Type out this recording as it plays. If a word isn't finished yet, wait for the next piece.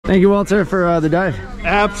Thank you, Walter, for the dive.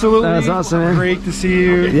 Absolutely. That's awesome, man. Great to see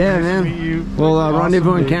you. Yeah, nice man. To meet you. We'll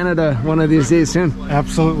rendezvous in Canada one of these days soon.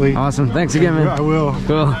 Absolutely. Awesome. Thanks again, man. I will.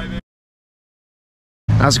 Cool.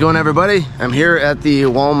 How's it going, everybody? I'm here at the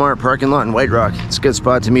Walmart parking lot in White Rock. It's a good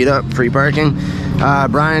spot to meet up, free parking.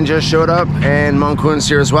 Brian just showed up and Moncoon's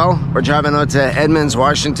here as well. We're driving out to Edmonds,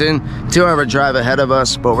 Washington. 2-hour drive ahead of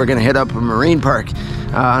us, but we're gonna hit up a marine park,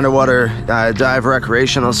 underwater dive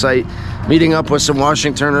recreational site. Meeting up with some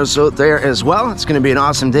Washingtoners out there as well. It's gonna be an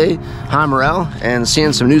awesome day, high morale, and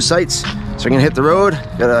seeing some new sights. So we're gonna hit the road,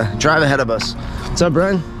 got a drive ahead of us. What's up,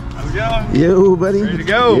 Brian? How's it going? Yo, buddy. Ready to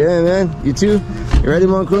go? Yeah, man. You too? You ready,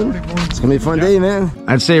 Moncoon? It's gonna be a fun day, man.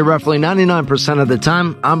 I'd say roughly 99% of the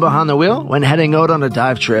time, I'm behind the wheel when heading out on a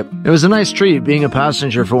dive trip. It was a nice treat being a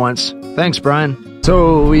passenger for once. Thanks, Brian.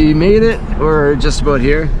 So we made it. We're just about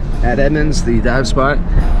here at Edmonds, the dive spot.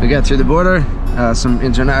 We got through the border. Some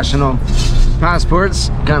international passports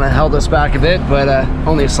kind of held us back a bit, but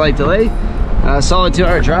only a slight delay. Solid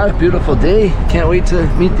 2-hour drive, beautiful day. Can't wait to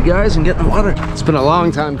meet the guys and get in the water. It's been a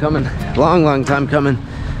long time coming, long time coming,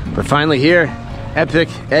 but finally here. Epic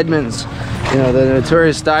Edmonds, you know, the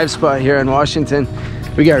notorious dive spot here in Washington.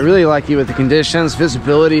 We got really lucky with the conditions,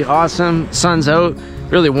 visibility awesome, sun's out,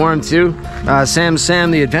 really warm too. Sam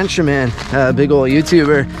the Adventure Man, big old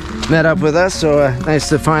YouTuber, met up with us, so nice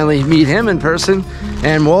to finally meet him in person.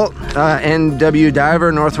 And Walt, NW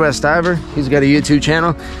Diver, Northwest Diver, he's got a YouTube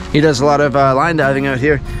channel. He does a lot of line diving out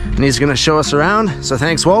here, and he's gonna show us around, so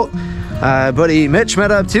thanks, Walt. Buddy Mitch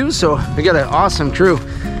met up too, so we got an awesome crew.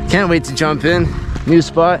 Can't wait to jump in. New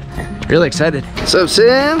spot. Really excited. What's up,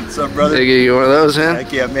 Sam? What's up, brother? Hey, you one of those, man?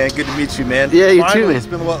 Heck yeah, man. Good to meet you, man. Yeah, you Finally, too, man. It's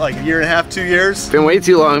been, what, like a year and a half, 2 years? Been way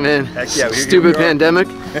too long, man. Heck yeah. Stupid pandemic.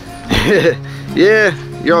 Yeah,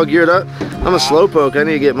 you're all geared up. I'm a slowpoke. I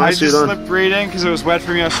need to get my suit on. I just slipped right in because it was wet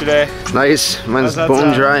from yesterday. Nice. Mine's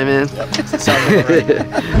bone dry, man. Yep. It's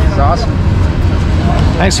awesome.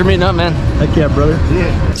 Thanks for meeting up, man. Heck yeah, brother.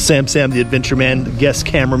 Yeah. Sam the Adventure Man, the guest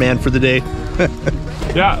cameraman for the day.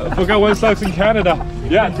 Yeah, I forgot one stops in Canada.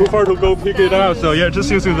 Yeah, too far to go pick it up, so yeah,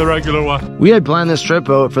 just using the regular one. We had planned this trip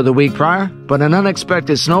out for the week prior, but an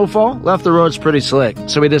unexpected snowfall left the roads pretty slick,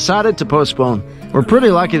 so we decided to postpone. We're pretty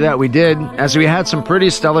lucky that we did, as we had some pretty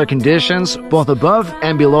stellar conditions, both above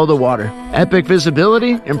and below the water. Epic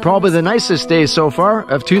visibility, and probably the nicest day so far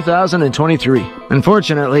of 2023.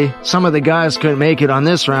 Unfortunately, some of the guys couldn't make it on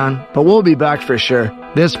this round, but we'll be back for sure.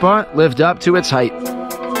 This spot lived up to its hype.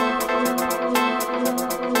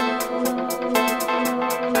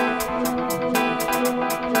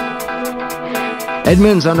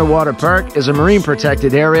 Edmonds Underwater Park is a marine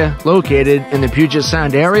protected area located in the Puget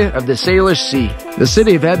Sound area of the Salish Sea. The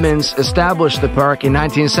city of Edmonds established the park in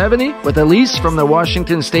 1970 with a lease from the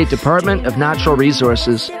Washington State Department of Natural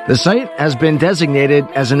Resources. The site has been designated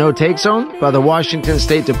as a no-take zone by the Washington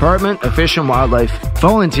State Department of Fish and Wildlife.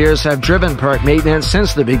 Volunteers have driven park maintenance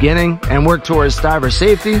since the beginning and worked towards diver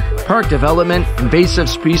safety, park development, invasive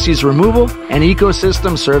species removal, and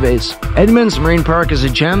ecosystem surveys. Edmonds Marine Park is a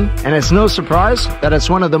gem, and it's no surprise that it's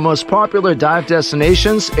one of the most popular dive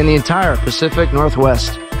destinations in the entire Pacific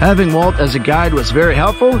Northwest. Having Walt as a guide was very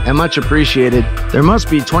helpful and much appreciated. There must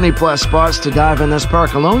be 20+ spots to dive in this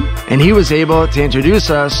park alone, and he was able to introduce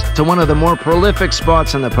us to one of the more prolific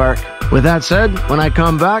spots in the park. With that said, when I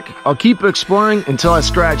come back, I'll keep exploring until I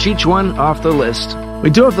scratch each one off the list. We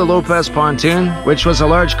dove the Lopez pontoon, which was a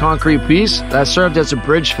large concrete piece that served as a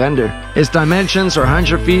bridge fender. Its dimensions are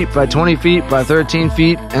 100 feet by 20 feet by 13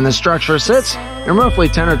 feet, and the structure sits in roughly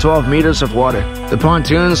 10 or 12 meters of water. The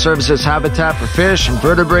pontoon serves as habitat for fish,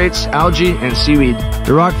 invertebrates, algae, and seaweed.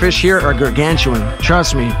 The rockfish here are gargantuan.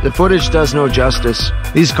 Trust me, the footage does no justice.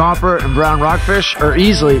 These copper and brown rockfish are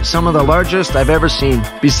easily some of the largest I've ever seen,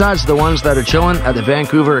 besides the ones that are chilling at the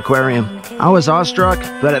Vancouver Aquarium. I was awestruck,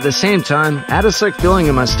 but at the same time, had a sick feeling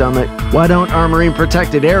in my stomach. Why don't our marine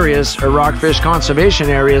protected areas or rockfish conservation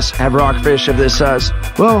areas have rockfish of this size?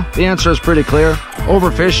 Well, the answer is pretty clear.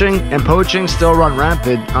 Overfishing and poaching still run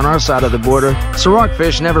rampant on our side of the border, so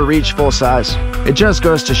rockfish never reach full size. It just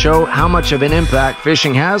goes to show how much of an impact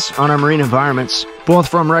fishing has on our marine environments, both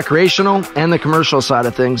from recreational and the commercial side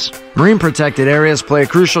of things. Marine protected areas play a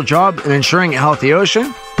crucial job in ensuring a healthy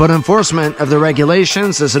ocean, but enforcement of the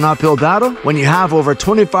regulations is an uphill battle when you have over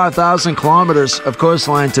 25,000 kilometers of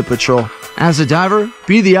coastline to patrol. As a diver,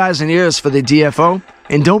 be the eyes and ears for the DFO,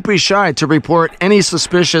 and don't be shy to report any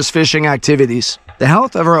suspicious fishing activities. The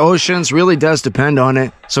health of our oceans really does depend on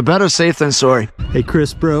it, so better safe than sorry. Hey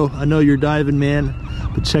Chris, bro, I know you're diving, man,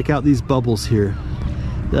 but check out these bubbles here.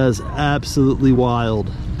 That is absolutely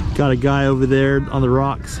wild. Got a guy over there on the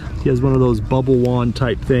rocks. He has one of those bubble wand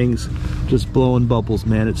type things, just blowing bubbles,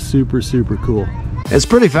 man. It's super, super cool. It's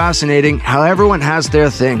pretty fascinating how everyone has their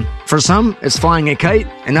thing. For some, it's flying a kite,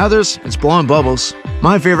 and others, it's blowing bubbles.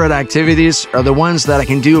 My favorite activities are the ones that I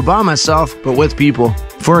can do by myself, but with people.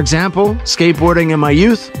 For example, skateboarding in my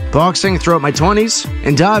youth, boxing throughout my 20s,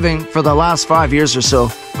 and diving for the last 5 years or so.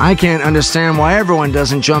 I can't understand why everyone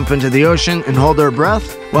doesn't jump into the ocean and hold their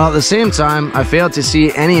breath, while at the same time, I fail to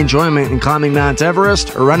see any enjoyment in climbing Mount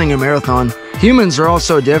Everest or running a marathon. Humans are all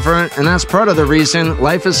so different, and that's part of the reason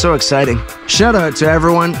life is so exciting. Shout out to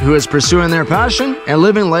everyone who is pursuing their passion and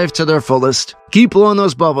living life to their fullest. Keep blowing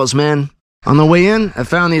those bubbles, man. On the way in, I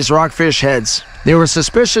found these rockfish heads. They were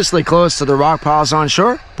suspiciously close to the rock piles on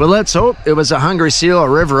shore, but let's hope it was a hungry seal or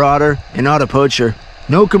river otter and not a poacher.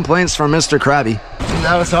 No complaints from Mr. Krabby.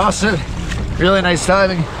 That was awesome. Really nice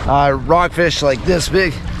diving. Rockfish like this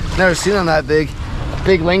big. Never seen them that big.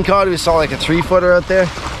 Big lingcod, we saw like a 3-footer out there.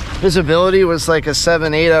 Visibility was like a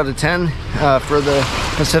 7-8 out of 10 for the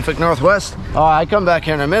Pacific Northwest. I come back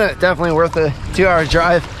here in a minute. Definitely worth a 2-hour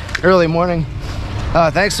drive, early morning.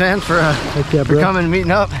 Thanks, man, for coming and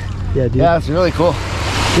meeting up. Yeah, dude. Yeah, it's really cool.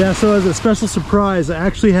 Yeah, so as a special surprise, I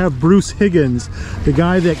actually have Bruce Higgins, the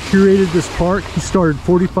guy that curated this park. He started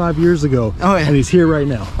 45 years ago. Oh, yeah. And he's here right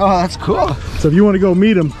now. Oh, that's cool. So if you want to go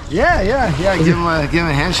meet him. Yeah, give him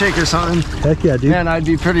a handshake or something. Heck yeah, dude. Man, I'd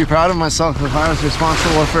be pretty proud of myself if I was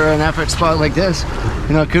responsible for an epic spot like this.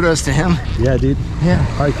 You know, kudos to him. Yeah, dude. Yeah.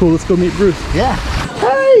 All right, cool. Let's go meet Bruce. Yeah.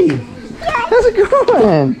 Hey, how's it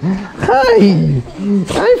going? Hi.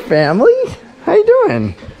 Hi, family. How you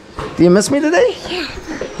doing? Do you miss me today? Yeah.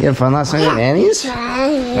 You had fun last night at Annie's? What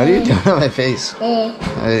are you doing on my face? How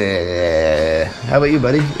about you,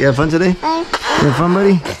 buddy? You have fun today? You have fun,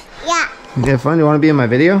 buddy? Yeah. You have fun? You want to be in my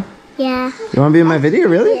video? Yeah. You want to be in my video,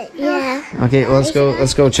 really? Yeah. Okay, well,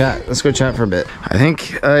 let's go chat. Let's go chat for a bit. I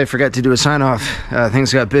think I forgot to do a sign off.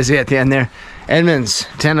 Things got busy at the end there. Edmonds,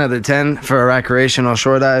 10 out of 10 for a recreational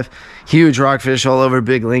shore dive. Huge rockfish all over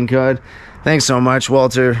Big Lingcod. Thanks so much,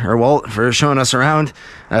 Walt, for showing us around.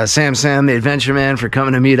 Samson, the adventure man, for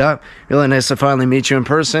coming to meet up. Really nice to finally meet you in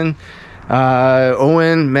person.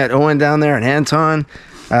 Owen, met Owen down there, and Anton.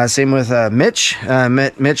 Same with Mitch.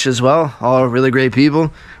 Met Mitch as well. All really great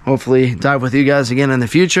people. Hopefully dive with you guys again in the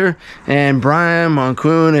future. And Brian,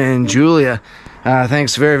 Moncoon, and Julia.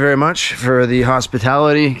 Thanks very, very much for the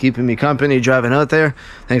hospitality, keeping me company, driving out there.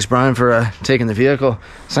 Thanks, Brian, for taking the vehicle.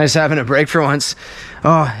 It's nice having a break for once.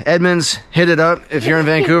 Oh, Edmonds, hit it up if you're in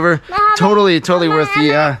Vancouver. Totally worth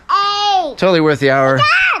the hour.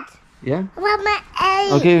 Yeah? I want my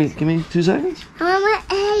egg. Okay, give me 2 seconds. I want my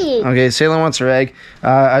egg. Okay, Salem wants her egg.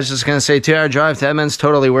 I was just going to say 2-hour drive to Edmonds,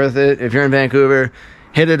 totally worth it. If you're in Vancouver,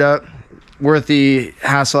 hit it up. Worth the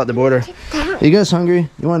hassle at the border. Are you guys hungry?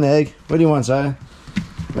 You want an egg? What do you want, Saya?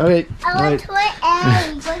 Okay. I want to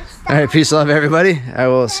egg. All right, peace, love, everybody. I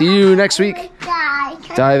will see you next week.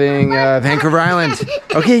 Diving Vancouver Island.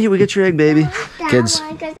 Okay, we get your egg, baby. Kids.